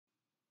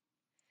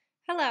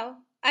Hello,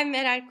 I'm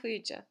Meral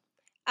Kuyucu.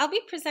 I'll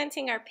be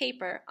presenting our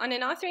paper on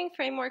an authoring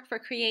framework for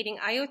creating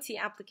IoT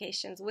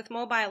applications with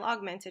mobile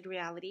augmented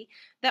reality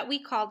that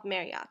we called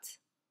MARIoT.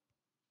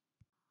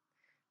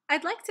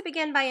 I'd like to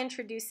begin by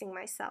introducing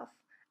myself.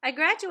 I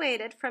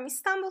graduated from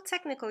Istanbul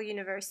Technical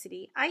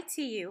University,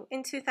 ITU,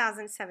 in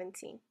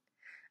 2017.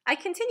 I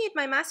continued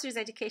my master's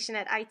education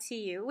at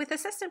ITU with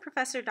Assistant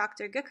Professor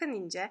Dr. Gökhan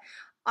İnce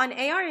on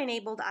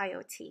AR-enabled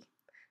IoT.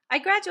 I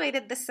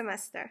graduated this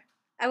semester.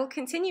 I will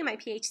continue my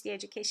PhD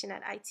education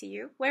at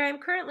ITU, where I'm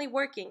currently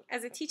working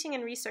as a teaching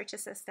and research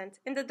assistant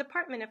in the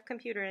Department of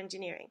Computer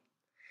Engineering.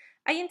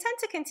 I intend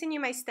to continue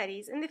my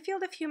studies in the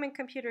field of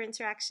human-computer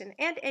interaction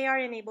and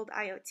AR-enabled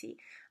IoT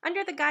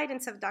under the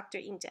guidance of Dr.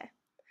 İnce.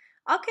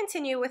 I'll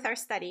continue with our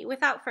study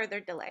without further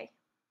delay.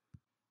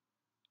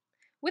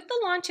 With the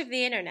launch of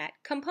the Internet,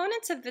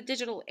 components of the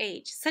digital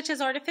age, such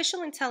as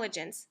artificial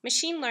intelligence,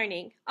 machine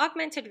learning,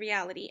 augmented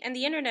reality, and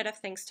the Internet of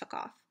Things took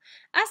off.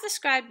 As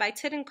described by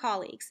Tid and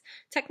colleagues,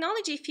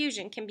 technology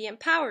fusion can be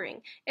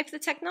empowering if the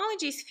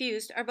technologies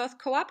fused are both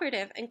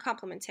cooperative and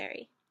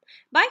complementary.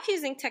 By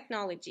fusing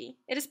technology,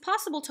 it is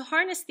possible to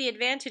harness the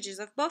advantages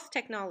of both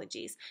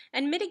technologies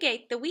and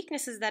mitigate the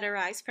weaknesses that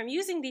arise from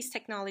using these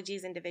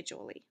technologies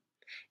individually.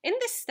 In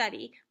this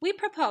study, we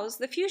propose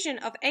the fusion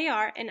of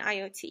AR and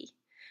IoT.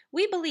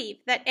 We believe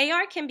that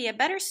AR can be a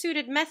better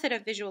suited method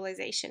of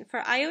visualization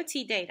for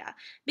IoT data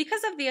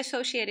because of the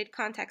associated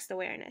context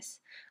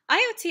awareness.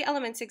 IoT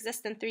elements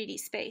exist in 3D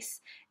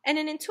space, and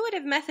an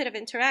intuitive method of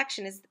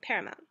interaction is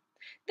paramount.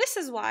 This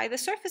is why the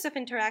surface of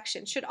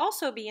interaction should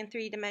also be in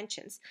 3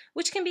 dimensions,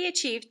 which can be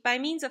achieved by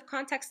means of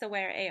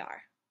context-aware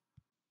AR.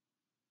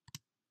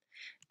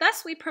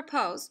 Thus, we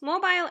propose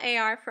mobile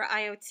AR for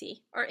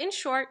IoT, or in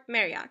short,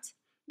 MARIoT.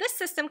 This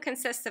system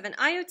consists of an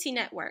IoT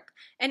network,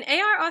 an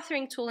AR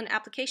authoring tool and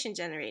application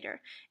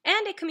generator,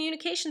 and a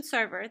communication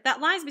server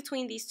that lies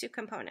between these two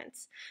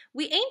components.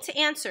 We aim to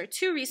answer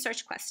 2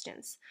 research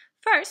questions.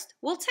 First,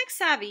 will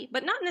tech-savvy,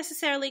 but not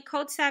necessarily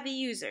code-savvy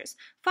users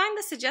find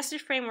the suggested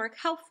framework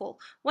helpful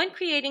when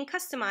creating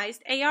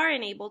customized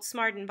AR-enabled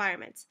smart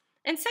environments?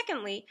 And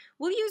secondly,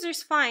 will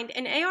users find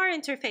an AR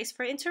interface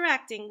for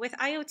interacting with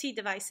IoT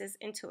devices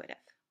intuitive?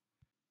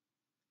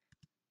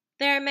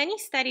 There are many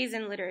studies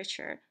in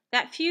literature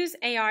that fuse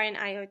AR and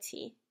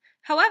IoT.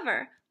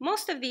 However,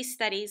 most of these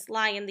studies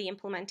lie in the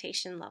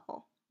implementation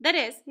level. That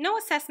is, no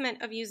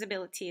assessment of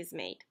usability is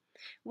made.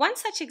 One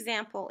such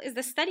example is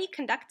the study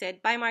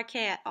conducted by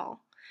Marquet et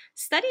al.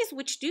 Studies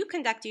which do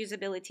conduct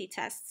usability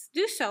tests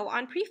do so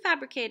on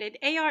prefabricated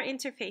AR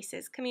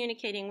interfaces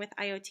communicating with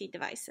IoT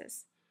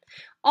devices.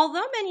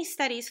 Although many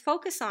studies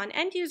focus on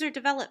end-user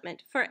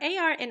development for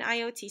AR and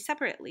IoT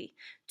separately,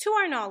 to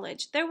our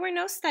knowledge, there were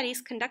no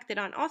studies conducted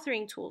on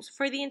authoring tools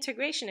for the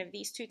integration of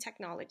these 2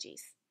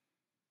 technologies.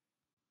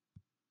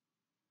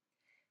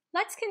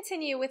 Let's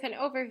continue with an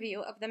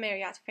overview of the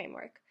MARIoT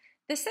framework.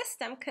 The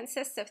system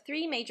consists of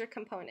 3 major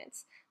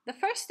components. The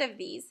first of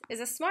these is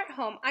a smart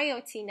home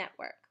IoT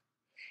network.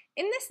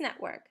 In this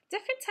network,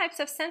 different types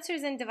of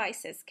sensors and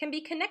devices can be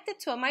connected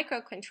to a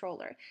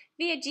microcontroller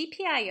via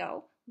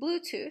GPIO,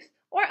 Bluetooth,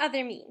 or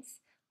other means.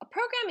 A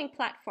programming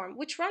platform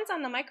which runs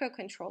on the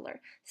microcontroller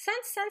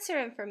sends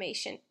sensor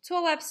information to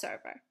a web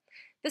server,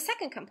 the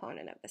second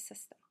component of the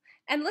system,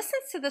 and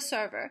listens to the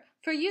server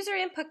for user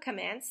input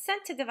commands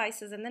sent to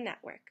devices in the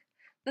network.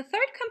 The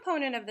third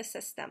component of the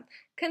system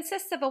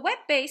consists of a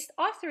web-based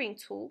authoring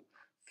tool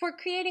for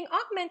creating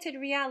augmented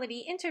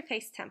reality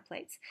interface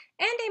templates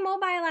and a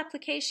mobile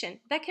application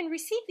that can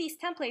receive these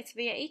templates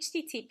via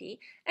HTTP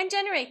and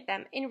generate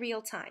them in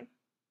real time.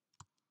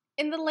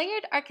 In the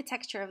layered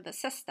architecture of the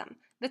system,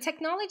 the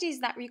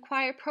technologies that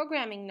require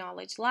programming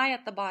knowledge lie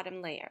at the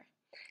bottom layer.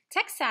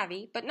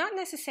 Tech-savvy, but not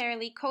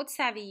necessarily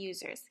code-savvy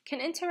users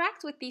can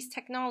interact with these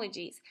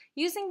technologies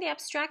using the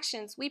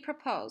abstractions we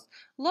propose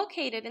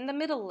located in the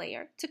middle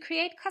layer to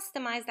create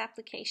customized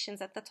applications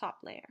at the top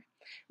layer.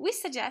 We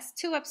suggest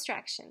 2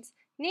 abstractions,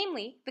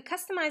 namely the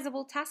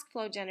customizable task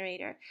flow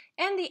generator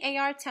and the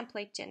AR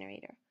template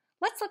generator.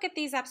 Let's look at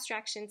these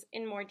abstractions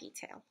in more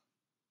detail.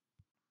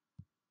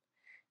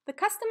 The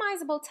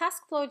customizable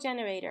task flow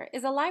generator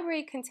is a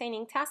library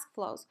containing task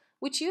flows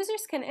which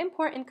users can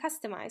import and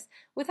customize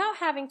without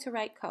having to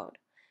write code.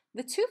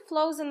 The 2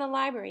 flows in the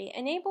library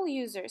enable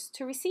users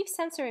to receive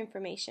sensor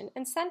information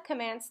and send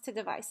commands to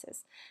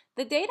devices.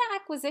 The data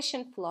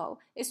acquisition flow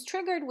is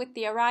triggered with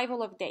the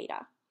arrival of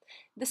data.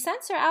 The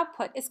sensor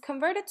output is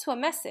converted to a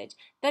message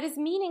that is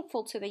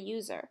meaningful to the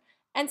user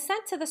and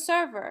sent to the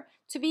server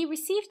to be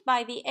received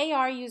by the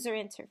AR user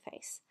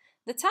interface.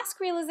 The task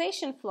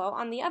realization flow,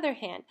 on the other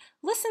hand,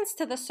 listens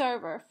to the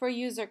server for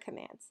user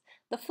commands.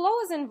 The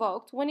flow is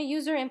invoked when a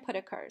user input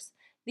occurs.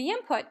 The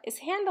input is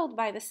handled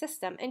by the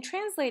system and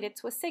translated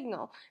to a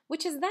signal,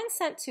 which is then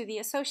sent to the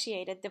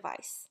associated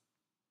device.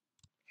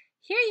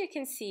 Here you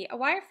can see a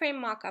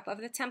wireframe mockup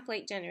of the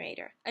template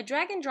generator, a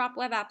drag-and-drop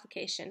web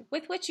application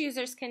with which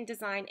users can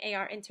design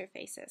AR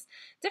interfaces.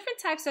 Different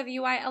types of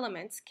UI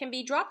elements can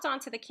be dropped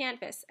onto the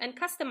canvas and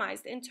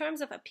customized in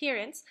terms of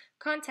appearance,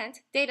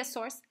 content, data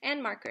source,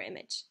 and marker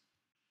image.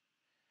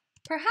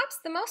 Perhaps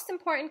the most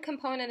important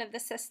component of the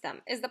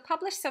system is the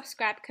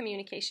publish-subscribe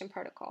communication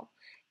protocol.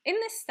 In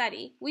this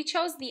study, we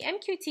chose the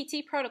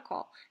MQTT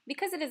protocol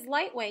because it is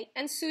lightweight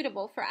and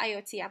suitable for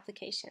IoT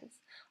applications.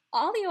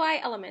 All UI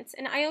elements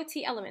and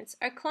IoT elements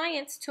are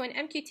clients to an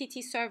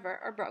MQTT server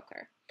or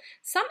broker.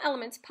 Some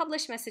elements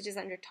publish messages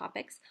under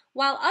topics,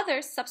 while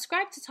others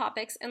subscribe to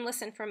topics and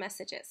listen for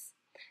messages.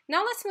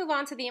 Now let's move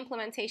on to the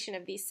implementation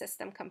of these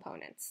system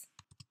components.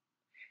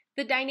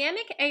 The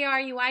dynamic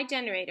AR UI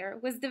generator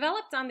was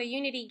developed on the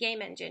Unity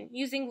game engine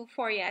using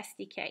Vuforia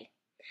SDK.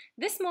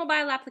 This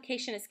mobile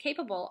application is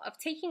capable of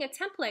taking a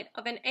template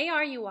of an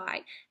AR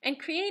UI and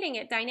creating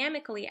it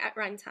dynamically at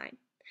runtime.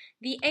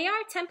 The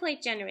AR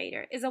template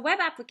generator is a web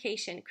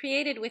application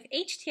created with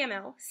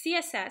HTML,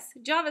 CSS,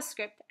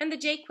 JavaScript, and the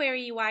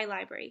jQuery UI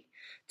library.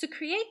 To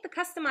create the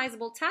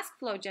customizable task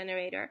flow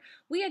generator,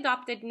 we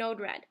adopted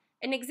Node-RED,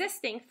 an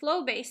existing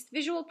flow-based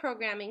visual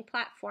programming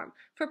platform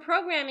for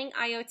programming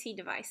IoT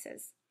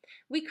devices.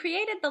 We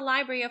created the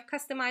library of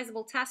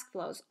customizable task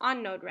flows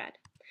on Node-RED.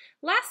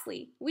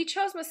 Lastly, we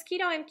chose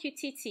Mosquito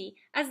MQTT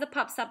as the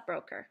pub/sub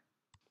broker.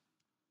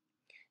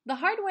 The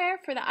hardware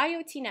for the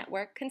IoT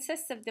network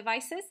consists of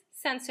devices,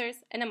 sensors,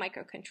 and a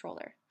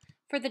microcontroller.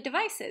 For the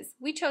devices,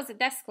 we chose a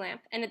desk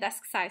lamp and a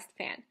desk-sized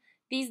fan.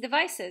 These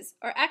devices,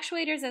 or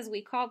actuators as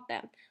we called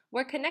them,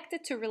 were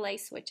connected to relay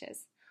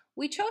switches.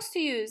 We chose to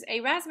use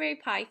a Raspberry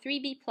Pi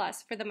 3B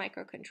Plus for the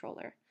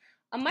microcontroller.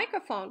 A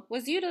microphone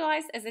was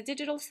utilized as a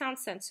digital sound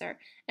sensor,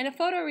 and a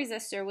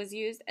photoresistor was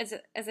used as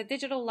a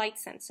digital light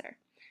sensor.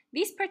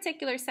 These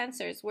particular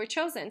sensors were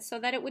chosen so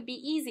that it would be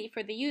easy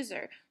for the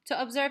user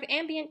to observe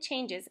ambient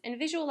changes and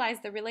visualize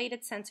the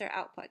related sensor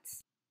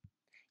outputs.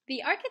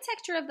 The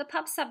architecture of the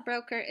pub/sub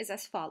broker is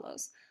as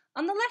follows.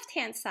 On the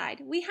left-hand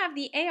side, we have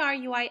the AR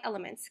UI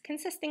elements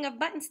consisting of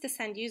buttons to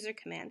send user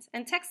commands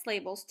and text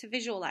labels to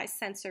visualize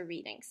sensor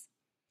readings.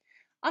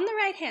 On the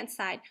right-hand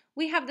side,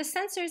 we have the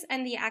sensors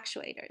and the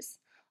actuators.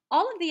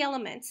 All of the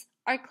elements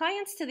are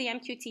clients to the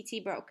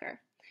MQTT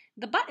broker.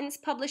 The buttons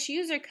publish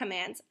user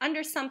commands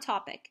under some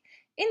topic.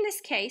 In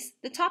this case,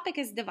 the topic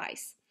is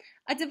device.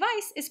 A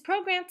device is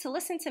programmed to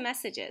listen to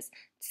messages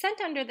sent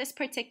under this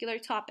particular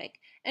topic,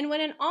 and when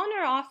an on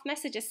or off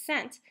message is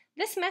sent,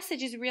 this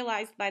message is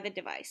realized by the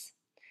device.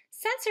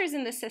 Sensors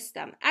in the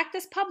system act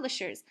as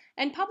publishers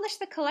and publish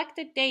the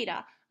collected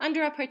data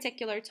under a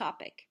particular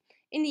topic.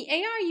 In the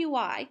AR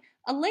UI,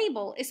 a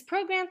label is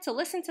programmed to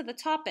listen to the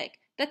topic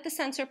that the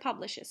sensor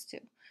publishes to.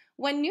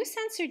 When new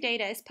sensor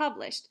data is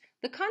published,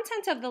 the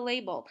content of the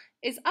label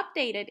is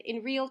updated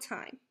in real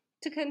time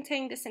to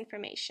contain this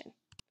information.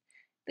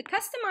 The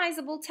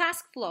customizable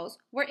task flows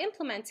were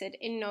implemented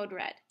in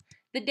Node-RED.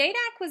 The data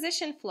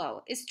acquisition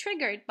flow is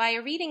triggered by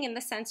a reading in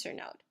the sensor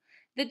node.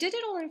 The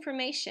digital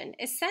information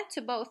is sent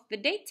to both the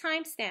date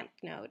timestamp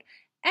node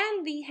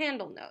and the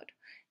handle node.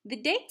 The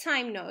date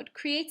time node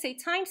creates a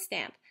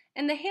timestamp,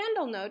 and the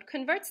handle node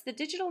converts the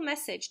digital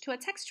message to a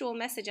textual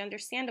message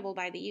understandable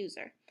by the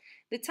user.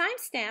 The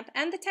timestamp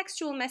and the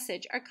textual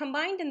message are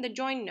combined in the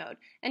join node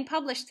and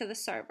published to the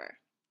server.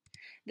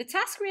 The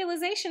task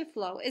realization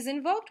flow is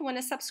invoked when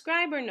a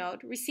subscriber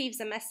node receives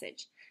a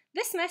message.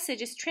 This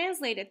message is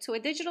translated to a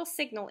digital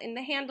signal in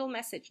the handle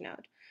message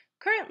node.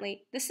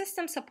 Currently, the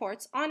system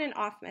supports on and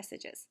off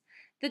messages.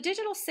 The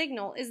digital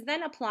signal is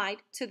then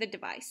applied to the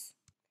device.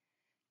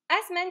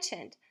 As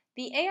mentioned,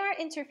 the AR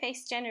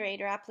interface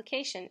generator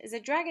application is a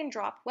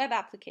drag-and-drop web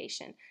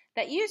application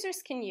that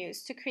users can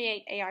use to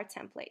create AR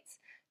templates.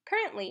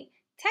 Currently,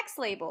 text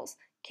labels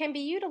can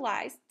be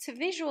utilized to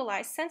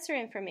visualize sensor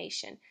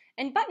information,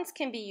 and buttons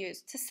can be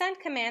used to send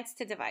commands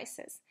to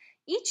devices.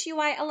 Each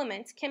UI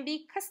element can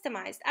be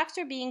customized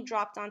after being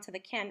dropped onto the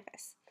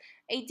canvas.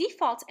 A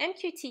default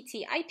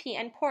MQTT IP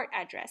and port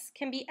address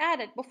can be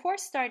added before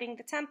starting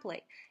the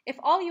template if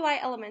all UI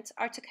elements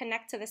are to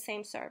connect to the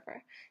same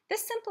server.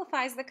 This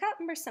simplifies the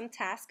cumbersome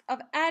task of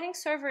adding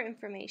server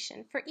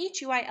information for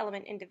each UI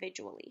element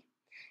individually.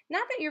 Now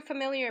that you're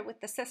familiar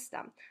with the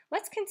system,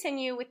 let's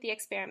continue with the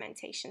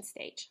experimentation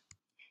stage.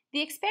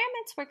 The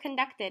experiments were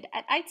conducted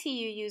at ITU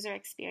User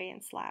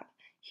Experience Lab.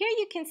 Here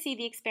you can see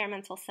the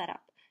experimental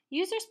setup.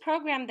 Users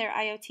program their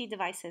IoT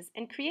devices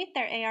and create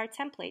their AR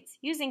templates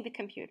using the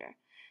computer.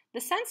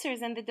 The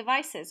sensors and the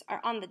devices are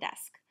on the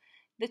desk.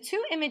 The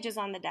two images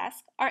on the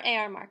desk are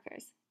AR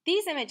markers.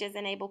 These images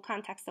enable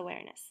context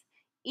awareness.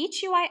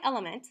 Each UI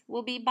element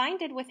will be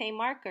binded with a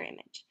marker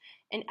image.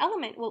 An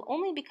element will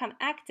only become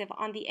active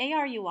on the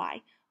AR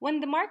UI when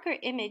the marker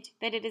image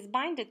that it is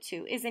binded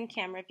to is in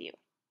camera view.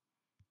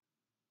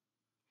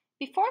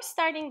 Before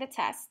starting the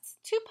tests,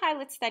 2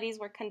 pilot studies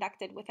were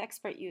conducted with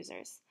expert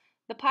users.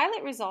 The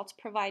pilot results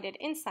provided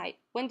insight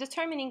when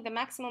determining the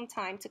maximum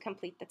time to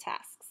complete the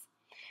tasks.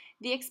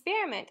 The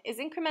experiment is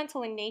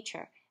incremental in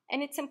nature,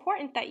 and it's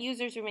important that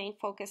users remain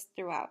focused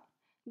throughout.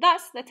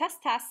 Thus, the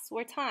test tasks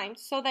were timed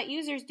so that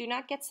users do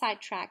not get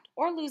sidetracked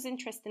or lose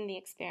interest in the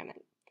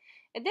experiment.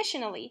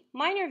 Additionally,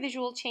 minor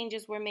visual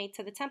changes were made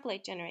to the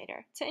template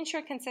generator to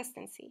ensure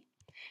consistency.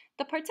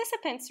 The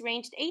participants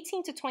ranged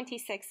 18 to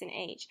 26 in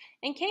age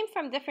and came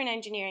from different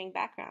engineering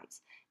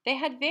backgrounds. They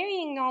had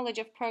varying knowledge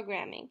of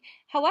programming.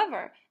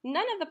 However,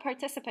 none of the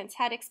participants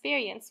had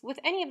experience with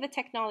any of the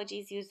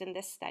technologies used in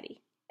this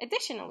study.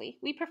 Additionally,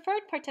 we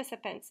preferred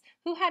participants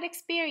who had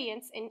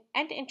experience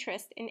and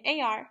interest in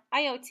AR,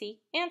 IoT,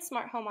 and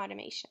smart home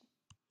automation.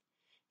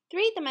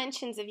 3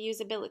 dimensions of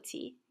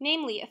usability,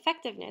 namely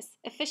effectiveness,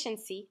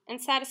 efficiency, and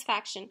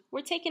satisfaction,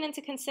 were taken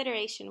into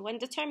consideration when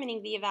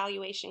determining the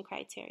evaluation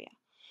criteria.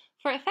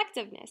 For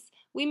effectiveness,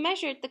 we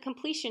measured the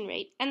completion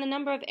rate and the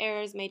number of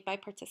errors made by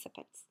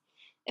participants.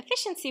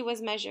 Efficiency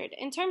was measured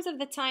in terms of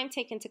the time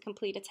taken to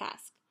complete a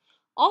task.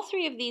 All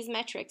 3 of these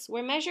metrics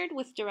were measured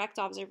with direct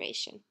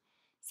observation.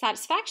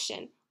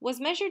 Satisfaction was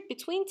measured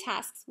between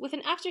tasks with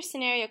an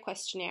after-scenario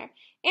questionnaire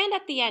and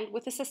at the end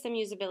with a system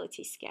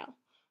usability scale.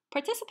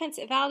 Participants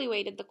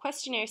evaluated the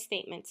questionnaire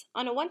statements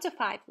on a 1 to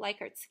 5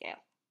 Likert scale.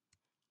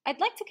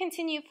 I'd like to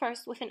continue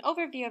first with an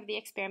overview of the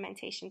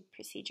experimentation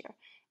procedure,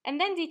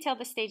 and then detail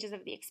the stages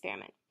of the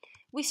experiment.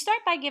 We start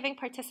by giving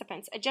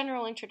participants a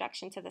general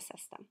introduction to the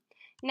system.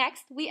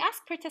 Next, we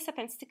ask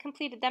participants to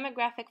complete a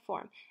demographic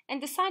form and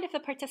decide if the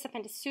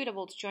participant is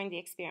suitable to join the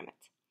experiment.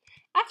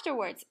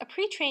 Afterwards, a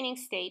pre-training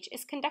stage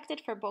is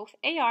conducted for both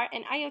AR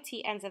and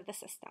IoT ends of the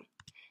system.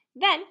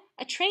 Then,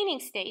 a training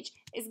stage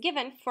is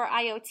given for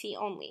IoT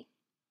only.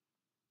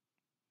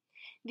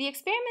 The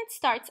experiment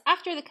starts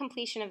after the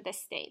completion of this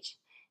stage.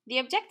 The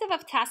objective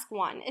of task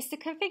 1 is to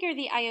configure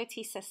the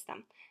IoT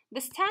system.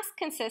 This task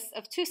consists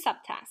of 2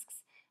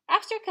 subtasks.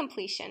 After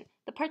completion,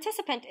 the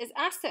participant is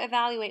asked to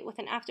evaluate with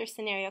an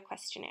after-scenario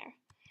questionnaire.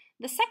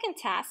 The second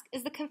task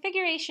is the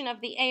configuration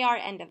of the AR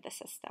end of the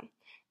system.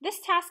 This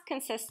task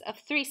consists of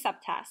 3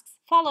 subtasks,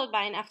 followed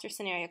by an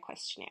after-scenario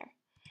questionnaire.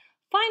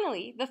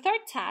 Finally, the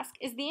third task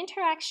is the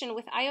interaction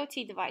with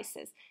IoT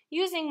devices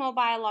using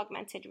mobile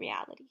augmented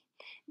reality.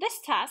 This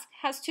task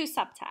has 2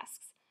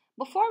 subtasks.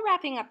 Before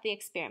wrapping up the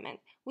experiment,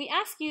 we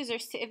ask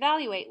users to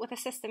evaluate with a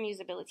system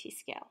usability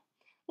scale.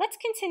 Let's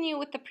continue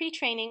with the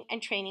pre-training and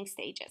training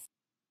stages.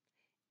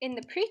 In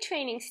the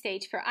pre-training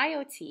stage for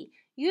IoT,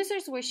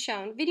 users were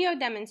shown video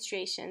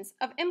demonstrations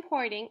of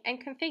importing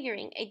and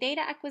configuring a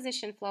data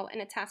acquisition flow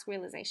and a task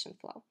realization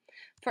flow.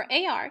 For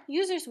AR,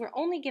 users were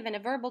only given a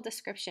verbal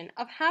description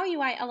of how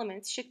UI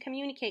elements should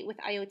communicate with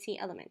IoT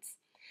elements.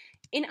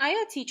 In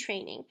IoT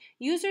training,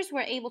 users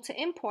were able to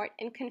import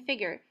and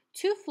configure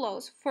 2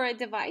 flows for a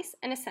device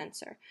and a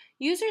sensor.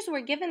 Users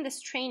were given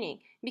this training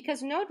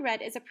because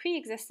Node-RED is a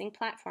pre-existing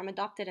platform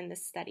adopted in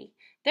this study.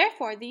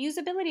 Therefore, the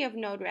usability of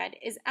Node-RED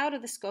is out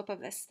of the scope of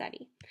this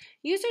study.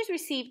 Users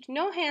received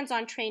no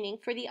hands-on training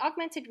for the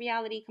augmented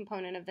reality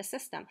component of the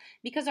system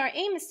because our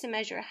aim is to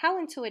measure how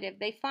intuitive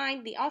they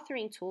find the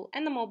authoring tool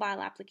and the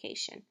mobile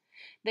application.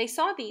 They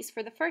saw these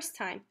for the first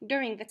time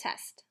during the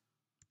test.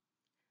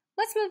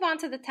 Let's move on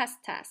to the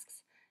test tasks.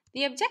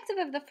 The objective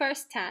of the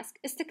first task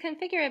is to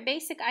configure a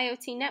basic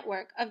IoT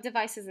network of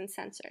devices and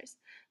sensors.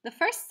 The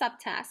first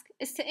subtask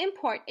is to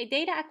import a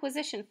data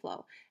acquisition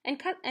flow and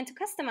to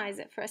customize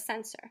it for a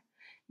sensor.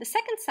 The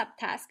second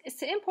subtask is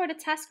to import a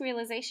task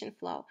realization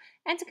flow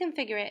and to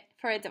configure it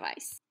for a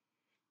device.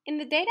 In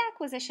the data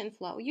acquisition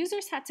flow,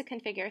 users had to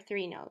configure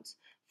 3 nodes.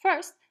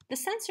 First, the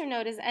sensor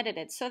node is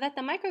edited so that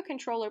the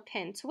microcontroller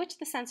pin to which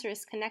the sensor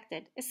is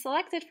connected is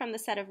selected from the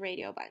set of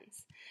radio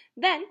buttons.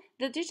 Then,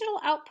 the digital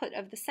output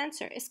of the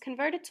sensor is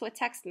converted to a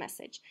text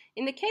message.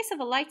 In the case of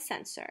a light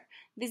sensor,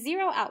 the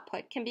 0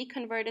 output can be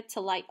converted to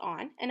light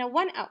on, and a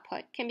 1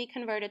 output can be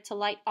converted to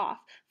light off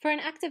for an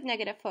active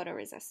negative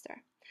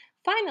photoresistor.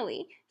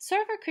 Finally,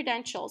 server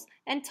credentials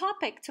and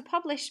topic to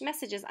publish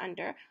messages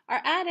under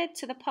are added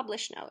to the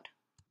publish node.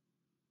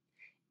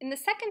 In the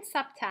second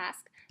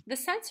subtask, the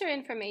sensor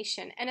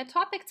information and a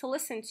topic to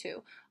listen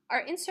to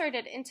are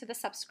inserted into the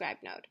subscribe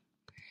node.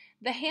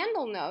 The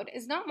handle node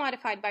is not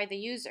modified by the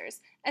users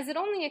as it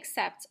only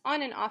accepts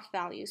on and off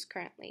values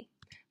currently.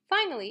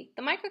 Finally,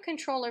 the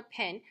microcontroller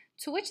pin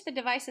to which the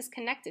device is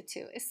connected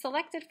to is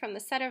selected from the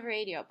set of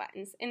radio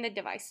buttons in the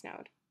device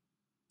node.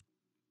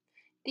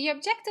 The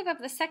objective of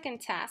the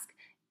second task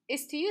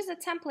is to use a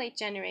template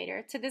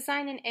generator to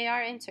design an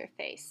AR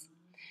interface.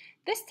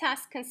 This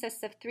task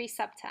consists of 3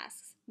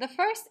 subtasks. The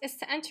first is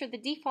to enter the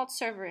default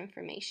server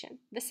information.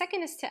 The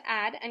second is to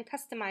add and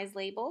customize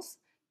labels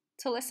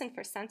to listen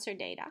for sensor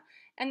data.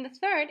 And the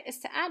third is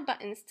to add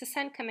buttons to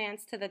send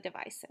commands to the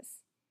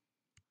devices.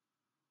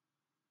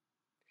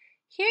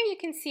 Here you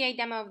can see a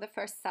demo of the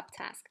first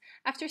subtask.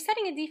 After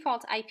setting a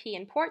default IP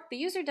and port, the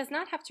user does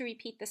not have to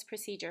repeat this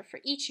procedure for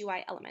each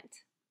UI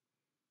element.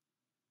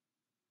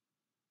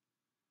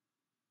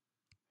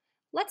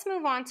 Let's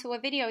move on to a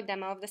video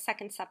demo of the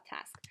second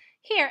subtask.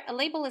 Here, a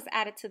label is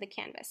added to the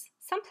canvas.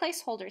 Some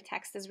placeholder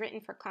text is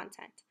written for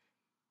content.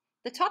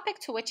 The topic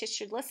to which it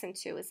should listen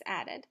to is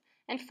added.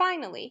 And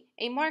finally,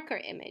 a marker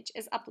image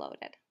is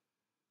uploaded.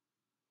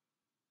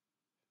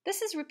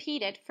 This is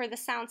repeated for the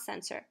sound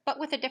sensor, but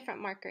with a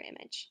different marker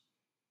image.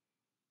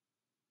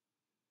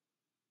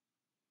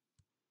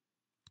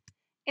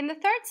 In the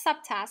third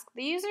subtask,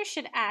 the user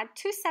should add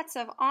 2 sets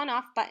of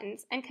on-off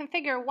buttons and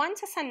configure one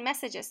to send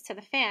messages to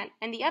the fan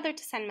and the other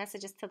to send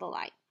messages to the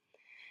light.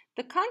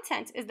 The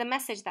content is the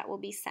message that will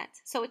be sent,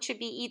 so it should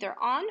be either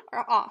on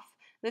or off.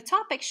 The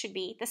topic should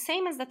be the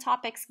same as the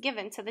topics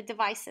given to the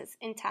devices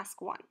in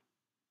task 1.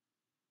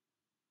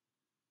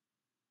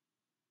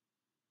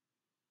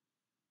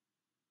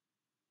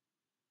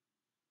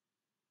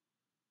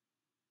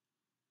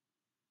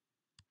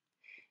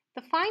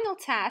 The final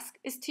task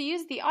is to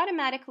use the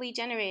automatically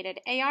generated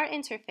AR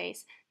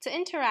interface to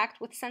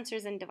interact with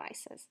sensors and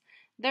devices.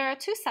 There are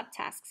 2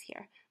 subtasks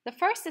here. The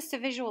first is to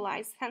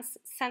visualize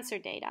sensor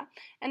data,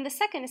 and the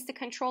second is to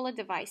control a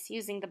device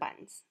using the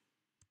buttons.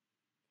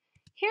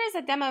 Here is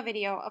a demo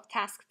video of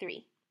task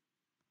 3.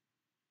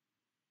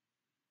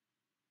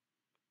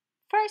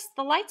 First,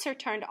 the lights are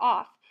turned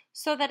off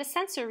so that a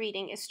sensor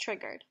reading is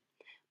triggered.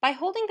 By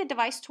holding the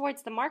device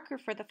towards the marker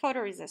for the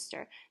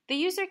photoresistor, the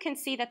user can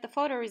see that the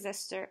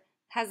photoresistor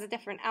has a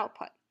different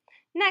output.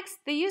 Next,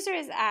 the user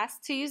is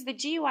asked to use the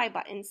GUI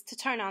buttons to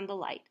turn on the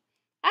light.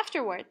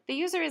 Afterward, the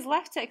user is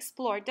left to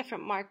explore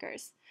different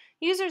markers.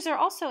 Users are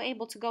also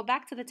able to go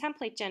back to the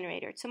template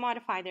generator to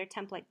modify their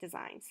template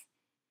designs.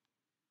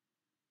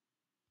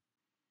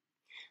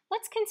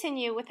 Let's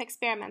continue with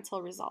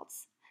experimental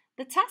results.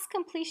 The task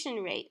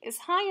completion rate is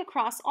high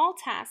across all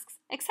tasks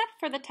except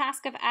for the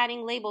task of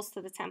adding labels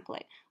to the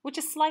template, which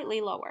is slightly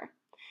lower.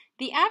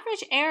 The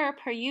average error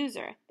per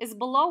user is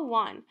below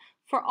 1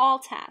 for all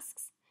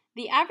tasks.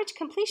 The average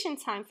completion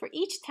time for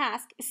each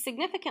task is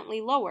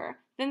significantly lower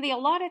than the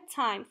allotted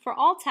time for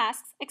all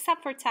tasks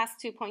except for task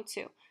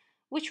 2.2,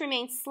 which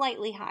remains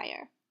slightly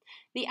higher.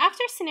 The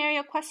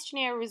after-scenario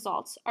questionnaire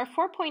results are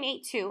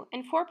 4.82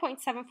 and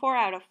 4.74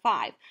 out of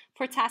 5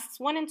 for tasks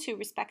 1 and 2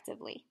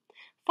 respectively.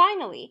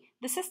 Finally,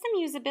 the system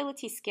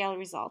usability scale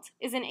result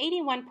is an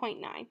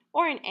 81.9,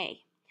 or an A.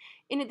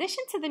 In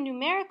addition to the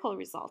numerical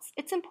results,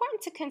 it's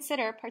important to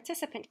consider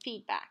participant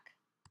feedback.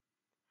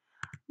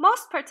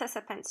 Most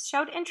participants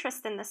showed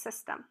interest in the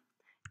system.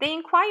 They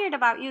inquired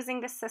about using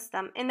the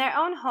system in their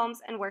own homes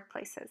and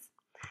workplaces.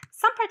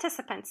 Some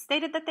participants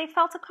stated that they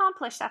felt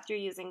accomplished after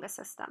using the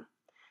system.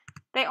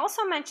 They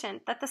also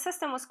mentioned that the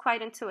system was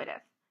quite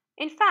intuitive.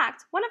 In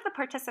fact, one of the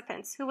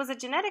participants, who was a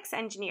genetics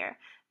engineer,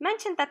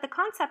 mentioned that the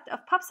concept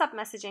of pups-up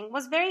messaging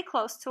was very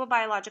close to a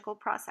biological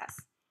process.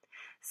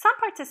 Some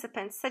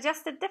participants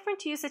suggested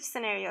different usage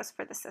scenarios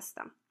for the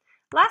system.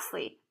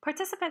 Lastly,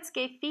 participants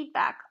gave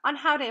feedback on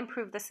how to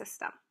improve the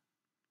system.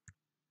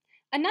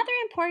 Another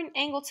important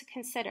angle to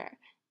consider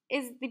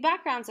is the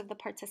backgrounds of the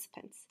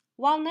participants.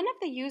 While none of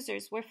the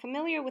users were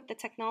familiar with the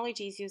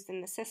technologies used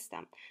in the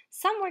system,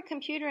 some were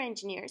computer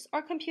engineers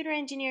or computer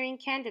engineering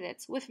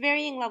candidates with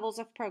varying levels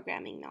of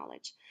programming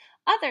knowledge.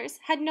 Others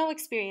had no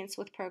experience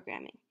with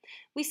programming.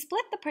 We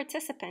split the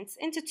participants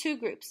into 2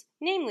 groups,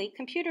 namely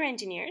computer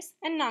engineers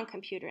and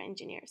non-computer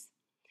engineers,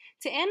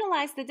 to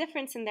analyze the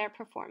difference in their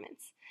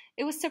performance.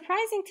 It was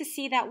surprising to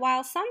see that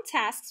while some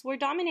tasks were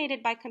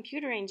dominated by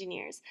computer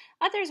engineers,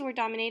 others were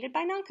dominated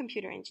by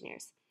non-computer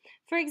engineers.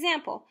 For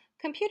example,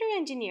 computer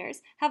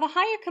engineers have a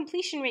higher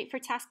completion rate for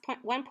task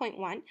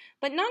 1.1,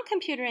 but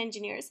non-computer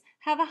engineers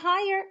have a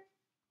higher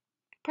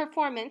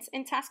performance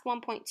in task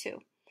 1.2.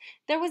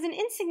 There was an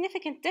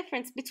insignificant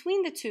difference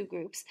between the 2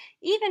 groups,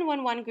 even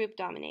when one group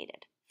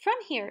dominated. From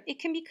here, it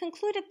can be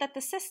concluded that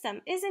the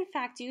system is in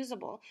fact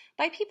usable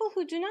by people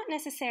who do not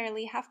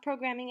necessarily have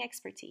programming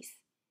expertise.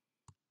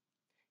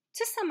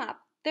 To sum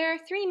up, there are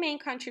 3 main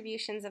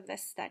contributions of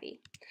this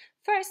study.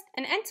 First,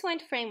 an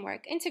end-to-end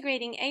framework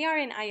integrating AR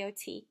and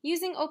IoT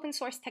using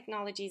open-source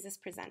technologies is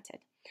presented.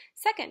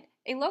 Second,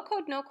 a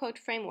low-code, no-code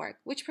framework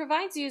which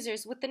provides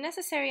users with the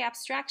necessary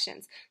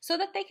abstractions so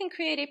that they can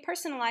create a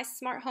personalized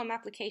smart home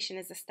application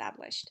is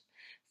established.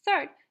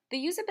 Third, the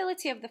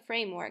usability of the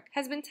framework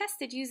has been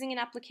tested using an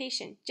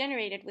application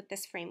generated with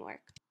this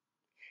framework.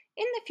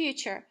 In the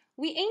future,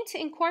 we aim to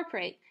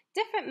incorporate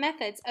different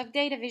methods of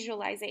data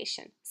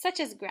visualization, such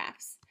as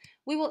graphs.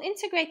 We will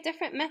integrate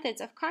different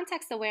methods of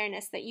context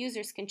awareness that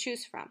users can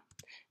choose from.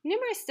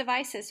 Numerous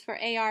devices for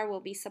AR will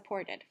be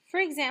supported, for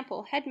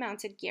example,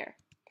 head-mounted gear.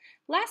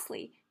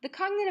 Lastly, the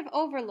cognitive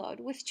overload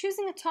with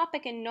choosing a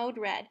topic in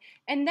Node-RED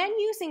and then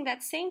using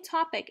that same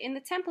topic in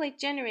the template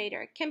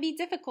generator can be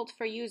difficult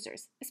for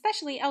users,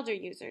 especially elder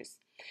users.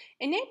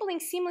 Enabling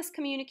seamless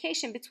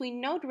communication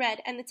between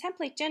Node-RED and the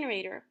template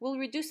generator will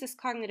reduce this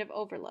cognitive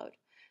overload.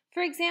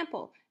 For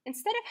example,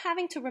 instead of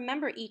having to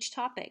remember each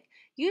topic,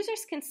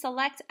 users can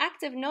select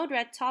active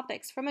Node-RED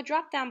topics from a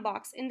drop-down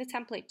box in the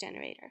template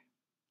generator.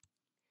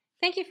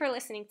 Thank you for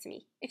listening to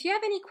me. If you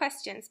have any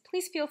questions,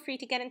 please feel free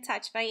to get in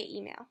touch via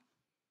email.